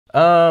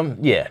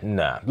Yeah,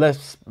 nah.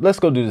 Let's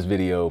go do this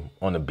video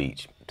on the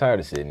beach. I'm tired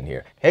of sitting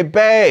here. Hey,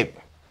 babe,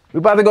 we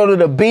about to go to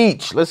the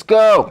beach. Let's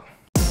go.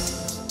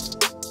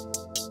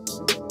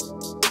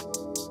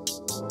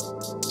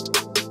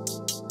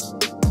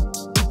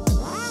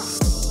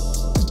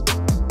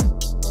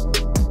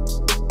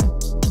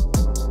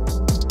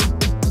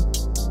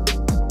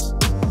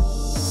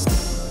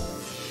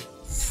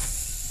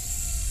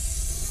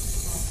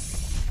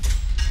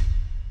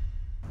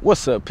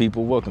 What's up,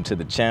 people? Welcome to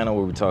the channel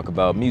where we talk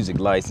about music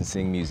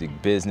licensing, music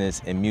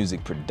business, and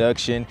music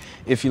production.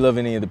 If you love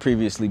any of the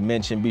previously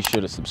mentioned, be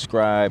sure to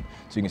subscribe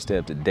so you can stay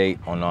up to date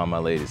on all my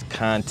latest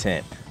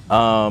content.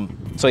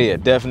 So yeah,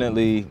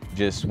 definitely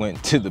just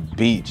went to the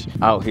beach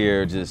out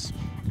here, just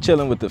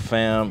chilling with the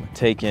fam,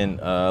 taking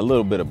a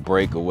little bit of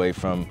break away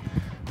from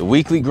the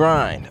weekly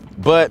grind.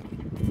 But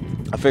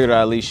I figured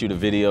I'd at least shoot a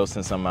video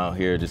since I'm out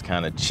here just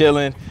kind of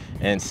chilling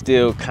and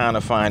still kind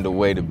of find a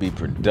way to be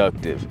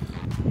productive.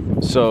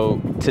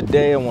 So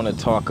today I want to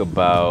talk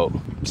about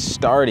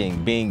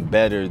being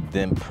better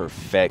than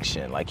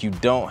perfection. Like, you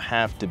don't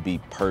have to be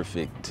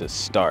perfect to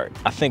start.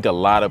 I think a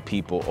lot of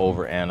people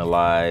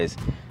overanalyze.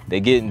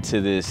 They get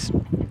into this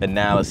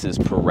analysis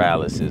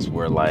paralysis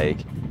where like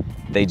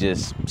they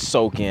just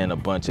soak in a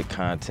bunch of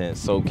content,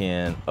 soak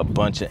in a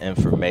bunch of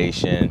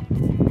information,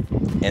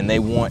 and they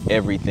want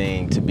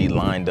everything to be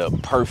lined up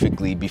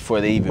perfectly before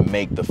they even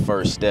make the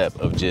first step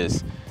of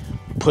just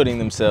putting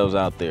themselves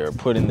out there,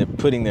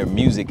 putting their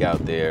music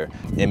out there,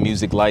 and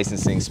music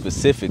licensing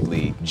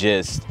specifically,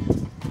 just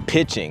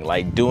pitching,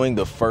 like doing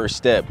the first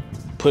step,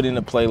 putting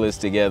a playlist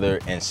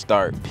together and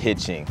start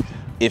pitching.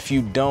 If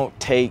you don't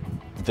take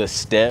the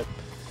step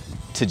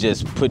to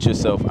just put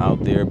yourself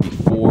out there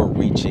before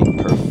reaching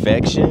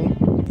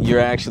perfection, you're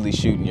actually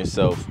shooting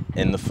yourself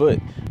in the foot,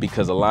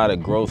 because a lot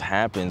of growth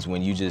happens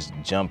when you just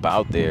jump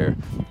out there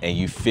and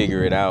you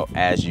figure it out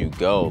as you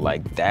go.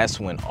 Like, that's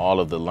when all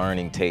of the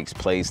learning takes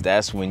place.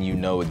 That's when you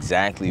know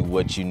exactly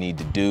what you need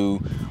to do,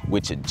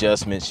 which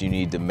adjustments you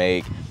need to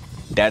make.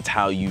 That's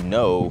how you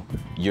know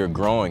you're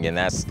growing, and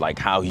that's like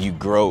how you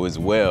grow as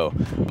well.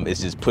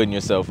 It's just putting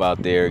yourself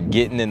out there,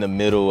 getting in the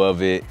middle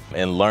of it,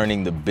 and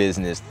learning the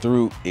business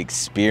through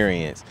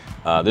experience.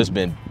 There's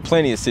been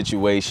plenty of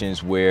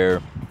situations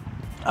where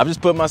I've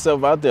just put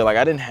myself out there. Like,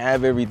 I didn't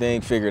have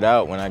everything figured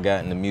out when I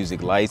got into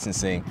music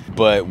licensing,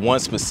 but one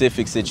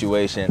specific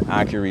situation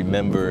I can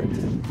remember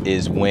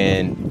is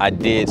when I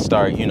did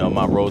start, you know,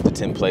 my road to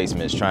 10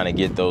 placements, trying to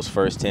get those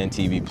first 10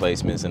 TV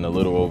placements in a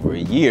little over a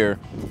year.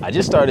 I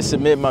just started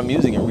submitting my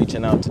music and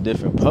reaching out to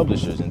different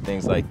publishers and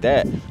things like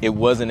that. It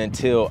wasn't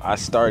until I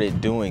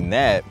started doing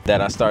that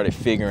I started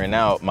figuring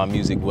out my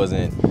music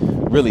wasn't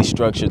really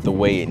structured the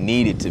way it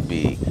needed to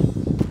be.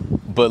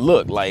 But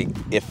look, like,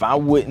 if I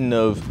wouldn't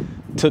have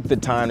took the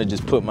time to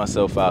just put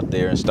myself out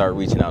there and start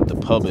reaching out to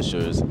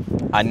publishers,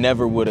 I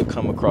never would have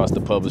come across the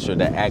publisher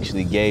that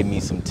actually gave me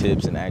some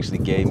tips and actually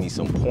gave me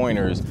some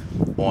pointers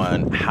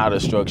on how to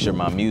structure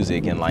my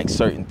music, and like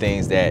certain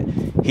things that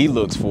he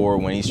looks for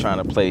when he's trying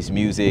to place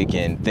music,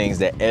 and things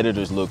that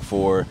editors look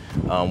for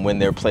when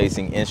they're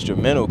placing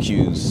instrumental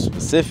cues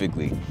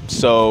specifically.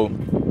 So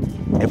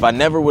if I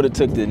never would have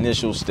took the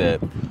initial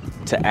step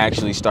to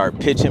actually start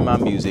pitching my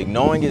music,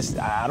 knowing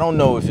I don't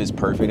know if it's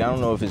perfect, I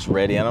don't know if it's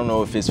ready, I don't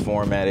know if it's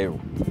formatted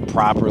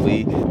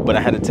properly, but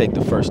I had to take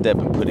the first step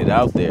and put it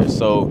out there.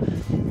 So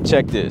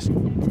check this.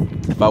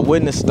 If I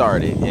wouldn't have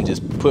started and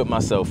just put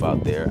myself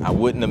out there, I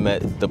wouldn't have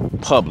met the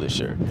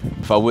publisher.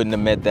 If I wouldn't have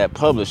met that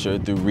publisher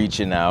through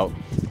reaching out,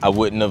 I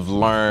wouldn't have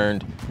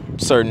learned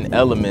certain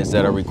elements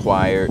that are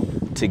required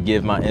to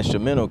give my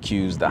instrumental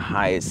cues the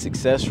highest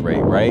success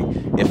rate, right?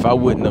 If I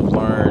wouldn't have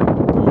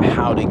learned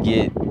how to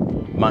get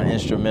my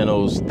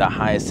instrumentals the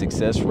highest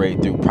success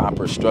rate through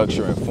proper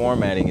structure and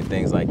formatting and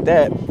things like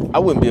that, I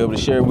wouldn't be able to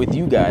share it with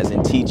you guys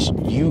and teach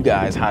you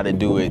guys how to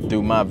do it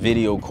through my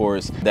video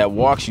course that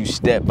walks you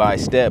step by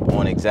step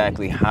on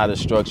exactly how to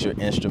structure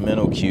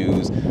instrumental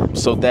cues,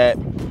 so that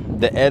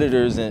the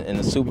editors and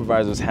the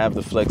supervisors have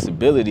the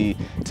flexibility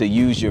to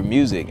use your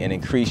music and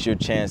increase your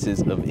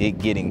chances of it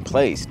getting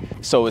placed.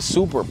 So it's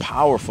super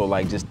powerful,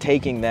 like just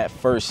taking that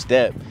first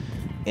step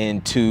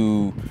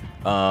into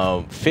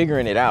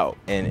figuring it out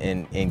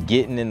and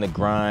getting in the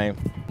grind,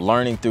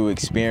 learning through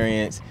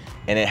experience.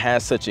 And it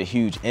has such a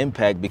huge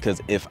impact,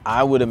 because if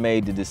I would have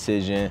made the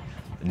decision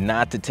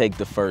not to take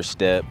the first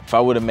step, if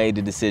I would have made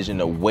the decision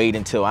to wait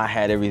until I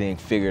had everything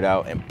figured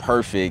out and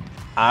perfect,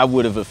 I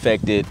would have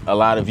affected a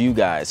lot of you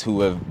guys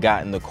who have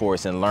gotten the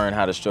course and learned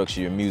how to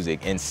structure your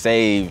music and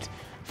saved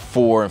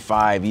 4 and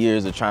 5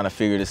 years of trying to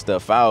figure this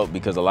stuff out,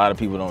 because a lot of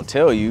people don't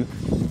tell you.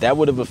 That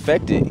would have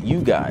affected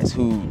you guys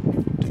who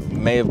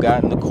may have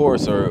gotten the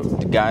course, or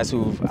the guys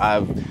who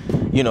I've,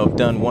 you know,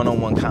 done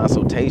one-on-one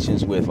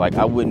consultations with. Like,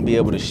 I wouldn't be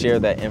able to share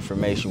that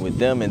information with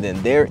them, and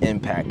then they're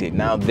impacted.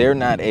 Now they're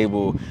not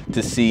able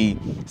to see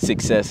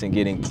success in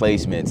getting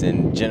placements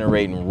and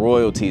generating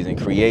royalties and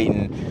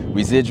creating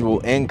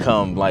residual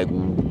income like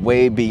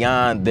way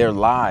beyond their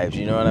lives,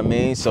 you know what I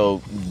mean?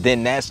 So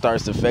then that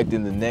starts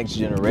affecting the next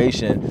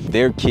generation,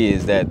 their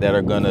kids that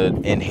are gonna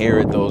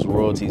inherit those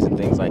royalties and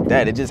things like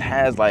that. It just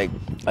has like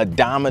a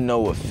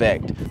domino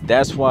effect.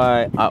 That's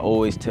why I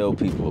always tell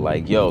people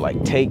like, yo,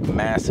 like take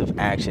massive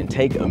action,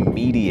 take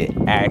immediate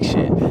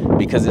action,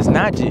 because it's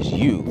not just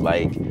you.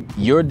 Like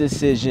your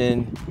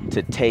decision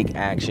to take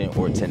action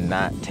or to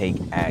not take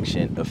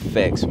action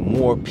affects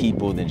more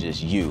people than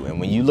just you. And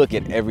when you look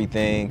at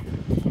everything,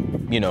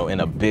 you know, in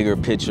a bigger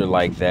picture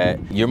like that,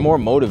 you're more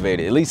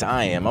motivated. At least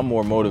I am. I'm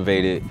more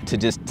motivated to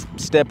just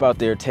step out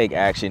there, take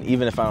action,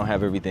 even if I don't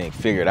have everything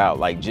figured out.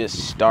 Like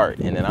just start,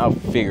 and then I'll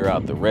figure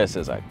out the rest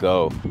as I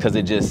go, because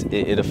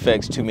it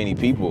affects too many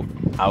people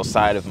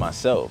outside of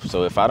myself.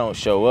 So if I don't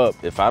show up,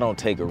 if I don't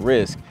take a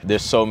risk,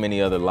 there's so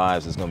many other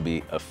lives that's gonna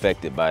be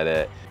affected by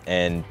that.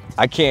 And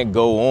I can't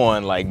go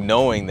on like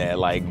knowing that,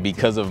 like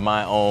because of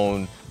my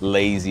own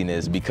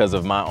laziness, because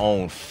of my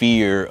own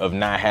fear of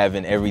not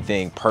having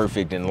everything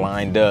perfect and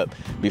lined up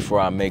before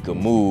I make a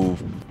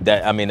move,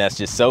 that, I mean, that's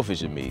just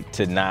selfish of me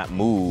to not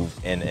move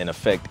and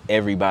affect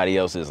everybody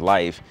else's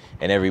life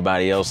and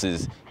everybody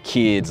else's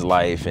kids'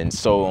 life and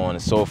so on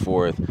and so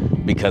forth,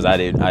 because I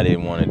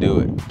didn't want to do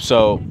it.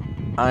 So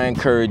I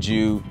encourage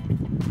you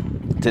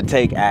to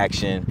take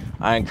action.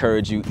 I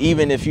encourage you,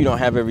 even if you don't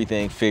have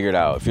everything figured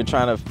out, if you're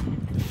trying to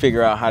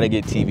figure out how to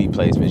get TV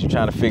placements, you're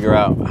trying to figure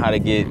out how to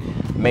get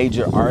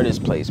major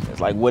artist placements,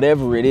 like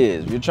whatever it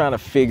is, you're trying to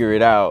figure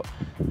it out,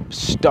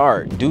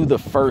 start, do the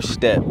first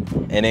step,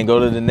 and then go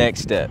to the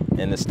next step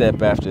and the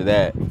step after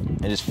that,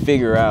 and just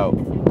figure out,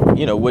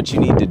 you know, what you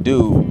need to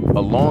do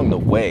along the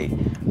way.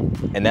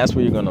 And that's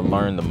where you're gonna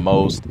learn the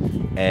most,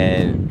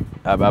 and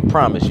I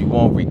promise you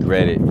won't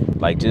regret it.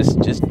 Like just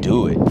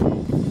do it.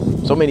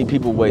 So many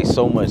people waste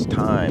so much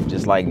time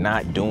just like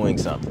not doing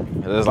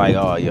something. It's like,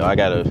 oh, yo, I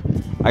gotta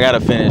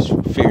finish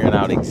figuring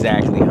out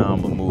exactly how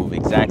I'm gonna move,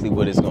 exactly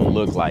what it's gonna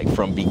look like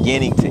from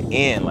beginning to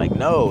end. Like,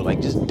 no,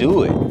 like just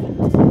do it.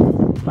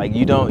 Like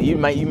you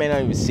may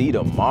not even see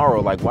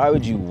tomorrow. Like, why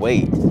would you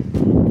wait?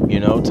 You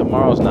know,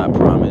 tomorrow's not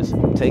promised.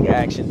 Take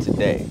action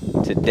today.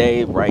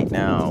 Today, right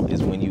now,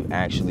 is when you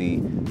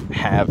actually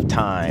have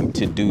time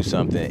to do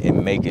something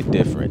and make a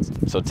difference.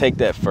 So take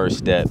that first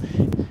step.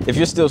 If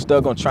you're still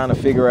stuck on trying to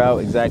figure out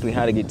exactly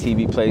how to get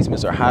TV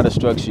placements or how to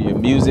structure your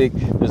music,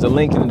 there's a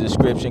link in the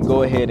description.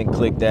 Go ahead and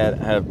click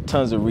that. I have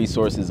tons of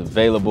resources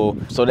available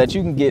so that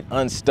you can get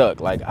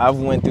unstuck. Like I've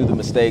went through the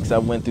mistakes,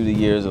 I've went through the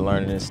years of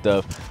learning this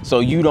stuff,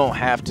 so you don't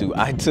have to.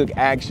 I took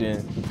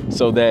action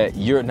so that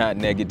you're not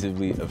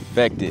negatively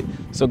affected.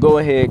 So go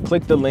ahead,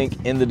 click the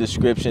link in the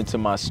description to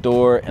my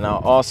store, and I'll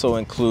also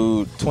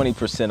include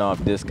 20%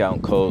 off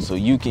discount code so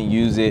you can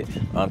use it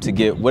to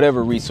get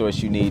whatever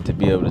resource you need to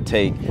be able to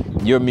take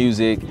your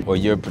music or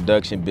your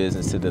production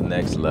business to the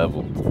next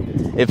level.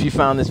 If you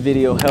found this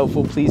video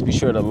helpful, please be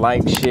sure to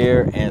like,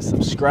 share, and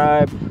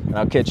subscribe, and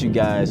I'll catch you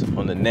guys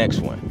on the next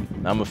one.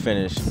 I'm gonna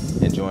finish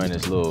enjoying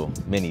this little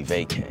mini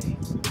vacay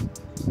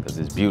because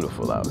it's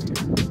beautiful out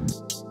here.